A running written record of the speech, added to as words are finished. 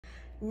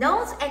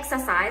nose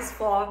exercise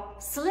for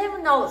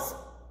slim nose.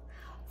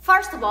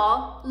 First of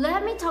all,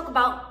 let me talk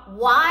about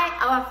why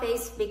our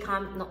face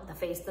become, not the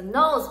face, the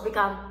nose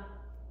become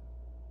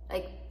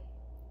like,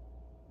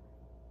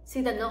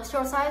 see the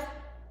nostril size?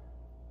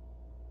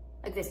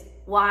 Like this,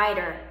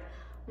 wider.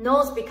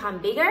 Nose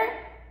become bigger,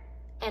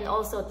 and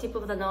also tip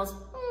of the nose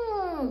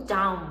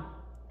down.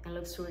 It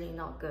looks really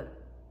not good.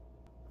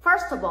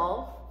 First of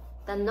all,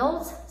 the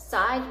nose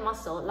side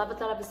muscle,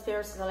 labialis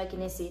sphericus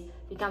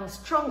becomes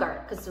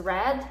stronger because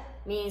red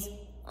means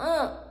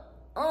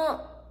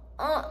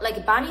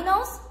like bunny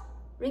nose,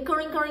 wrinkle,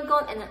 wrinkle, wrinkle,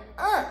 and then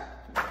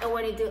and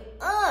when you do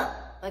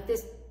like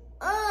this,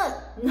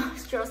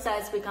 nostril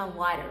size become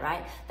wider,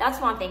 right? That's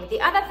one thing.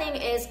 The other thing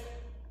is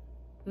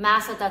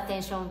muscle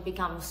tension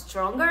becomes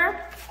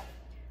stronger.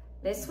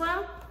 This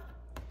one,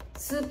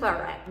 super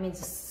red means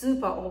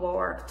super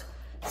overworked.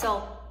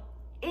 So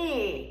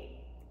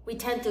we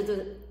tend to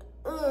do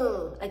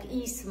like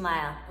E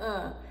smile,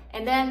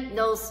 and then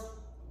nose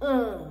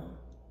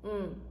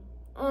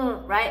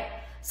right?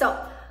 So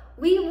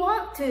we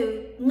want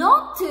to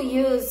not to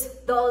use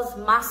those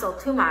muscle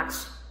too much.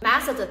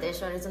 Muscle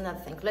tension is another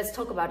thing. Let's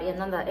talk about it in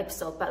another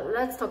episode, but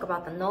let's talk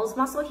about the nose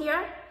muscle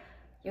here.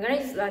 You're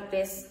gonna use like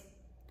this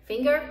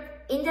finger,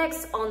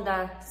 index on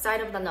the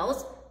side of the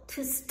nose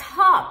to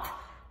stop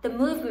the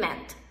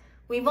movement.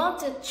 We want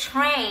to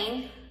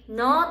train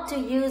not to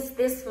use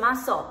this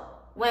muscle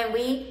when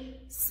we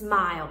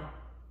smile.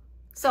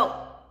 So,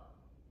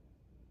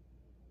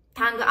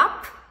 tongue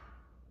up.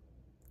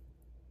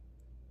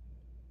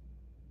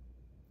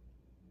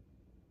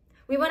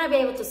 We want to be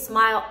able to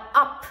smile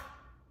up,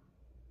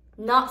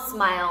 not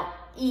smile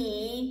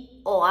E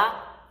or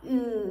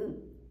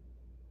U.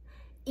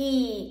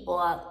 E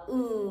or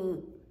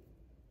U.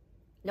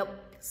 Nope,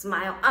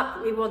 smile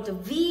up. We want to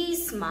V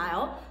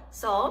smile.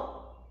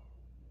 So,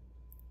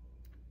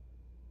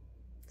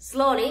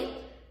 slowly,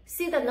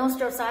 see the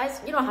nostril size.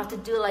 You don't have to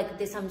do like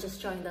this. I'm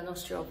just showing the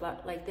nostril,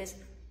 but like this.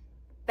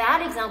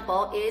 Bad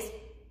example is,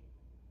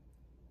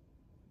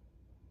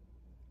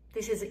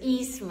 this is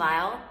E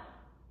smile,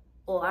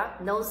 or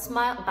nose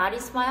smile, body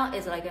smile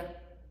is like a,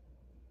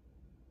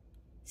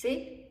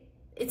 see?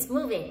 It's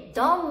moving.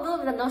 Don't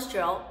move the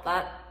nostril,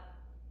 but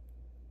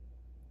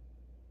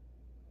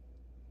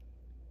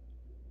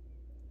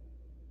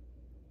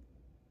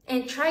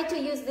and try to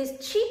use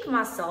this cheek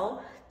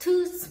muscle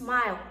to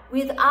smile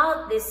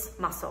without this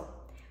muscle.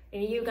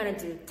 And you're gonna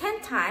do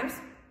 10 times,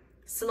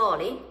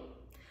 slowly.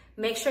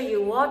 Make sure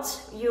you watch,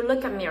 you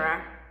look at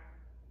mirror.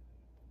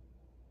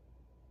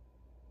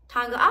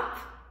 Tongue up,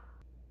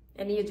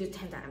 and you do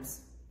 10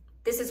 times.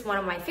 This is one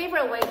of my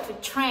favorite ways to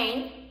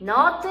train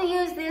not to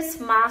use this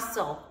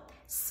muscle.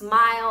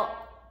 Smile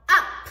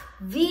up,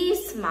 V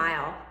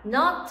smile,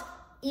 not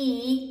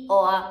E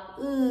or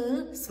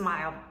U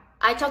smile.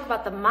 I talk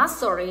about the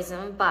muscle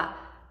reason, but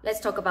let's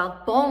talk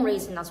about bone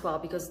reason as well,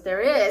 because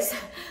there is,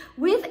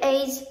 with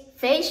age,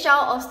 facial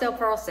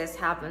osteoporosis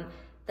happen.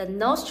 The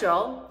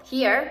nostril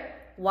here,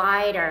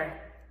 wider.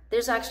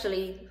 There's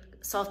actually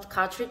soft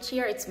cartilage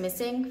here, it's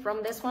missing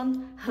from this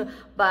one,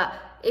 but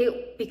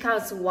it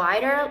becomes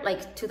wider,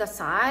 like to the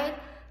side.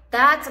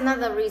 That's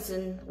another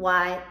reason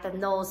why the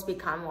nose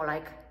become more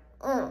like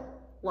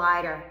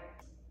wider.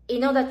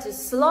 In order to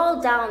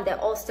slow down the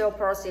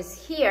osteoporosis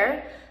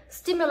here,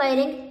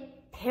 stimulating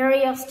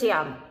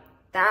periosteum.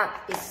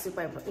 That is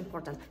super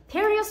important.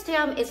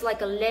 Periosteum is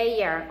like a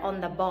layer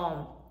on the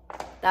bone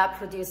that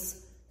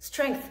produces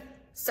strength.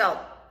 So,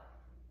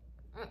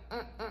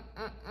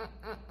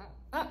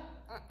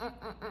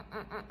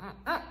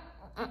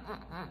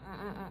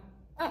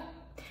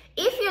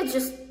 if you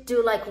just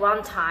do like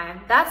one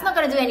time, that's not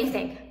gonna do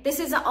anything. This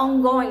is an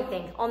ongoing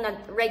thing. On a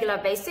regular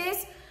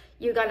basis,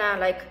 you're gonna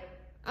like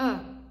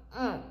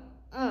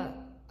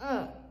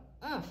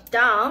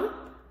down,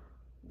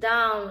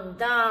 down,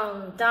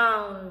 down,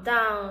 down,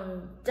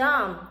 down,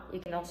 down. You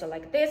can also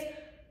like this.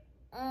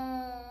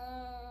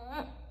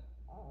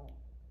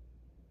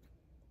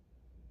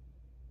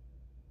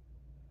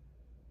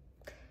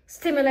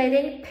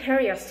 Stimulating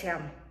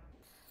periosteum.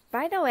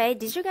 By the way,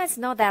 did you guys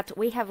know that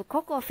we have a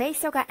Koko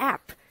Face Yoga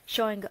app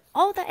showing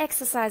all the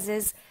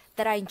exercises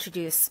that I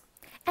introduce?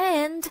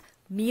 And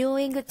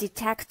MEWING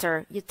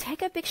detector. You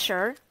take a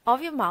picture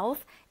of your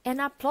mouth and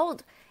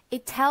upload.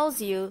 It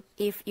tells you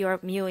if you're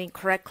mewing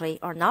correctly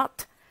or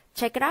not.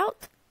 Check it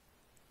out.